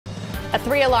A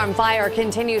 3-alarm fire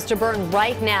continues to burn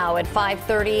right now at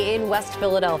 5:30 in West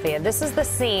Philadelphia. This is the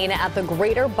scene at the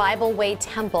Greater Bible Way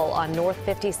Temple on North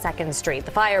 52nd Street.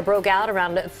 The fire broke out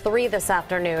around 3 this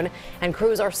afternoon, and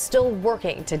crews are still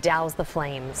working to douse the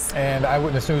flames. And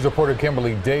Eyewitness News reporter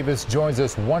Kimberly Davis joins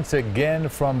us once again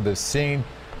from the scene.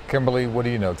 Kimberly, what do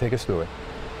you know? Take us through it.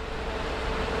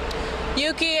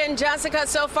 Yuki and Jessica,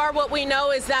 so far what we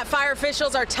know is that fire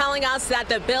officials are telling us that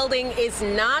the building is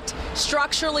not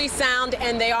structurally sound,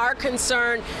 and they are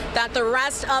concerned that the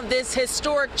rest of this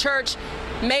historic church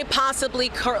may possibly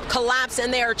collapse,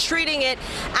 and they are treating it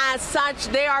as such.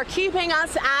 They are keeping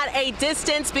us at a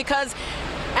distance because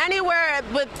anywhere,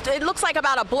 it looks like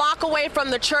about a block away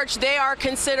from the church, they are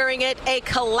considering it a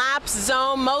collapse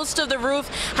zone. Most of the roof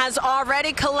has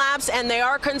already collapsed, and they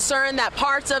are concerned that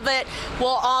parts of it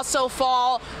will also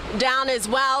fall down as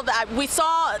well. We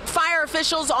saw fire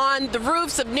officials on the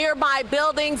roofs of nearby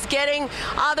buildings getting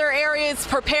other areas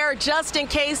prepared just in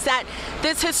case that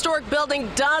this historic building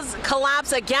does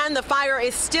collapse. Again, the fire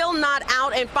is still not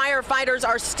out, and firefighters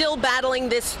are still battling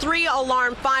this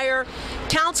 3-alarm fire.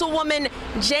 Councilwoman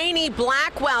Janie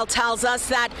Blackwell tells us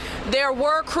that there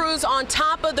were crews on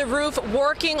top of the roof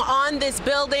working on this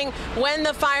building when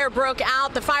the fire broke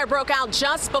out. The fire broke out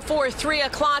just before 3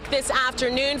 o'clock this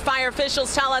afternoon. Fire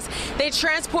officials tell us they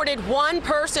transported one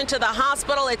person to the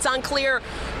hospital. It's unclear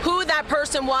who that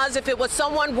person was, if it was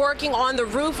someone working on the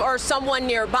roof or someone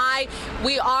nearby.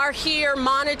 We are here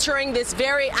monitoring this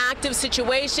very active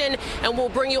situation, and we'll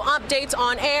bring you updates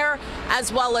on air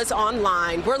as well as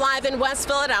online. We're live in West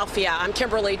Philadelphia. I'm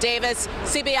Kimberly Davis,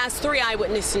 CBS 3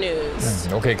 Eyewitness News.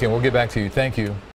 Okay, Kim, we'll get back to you. Thank you.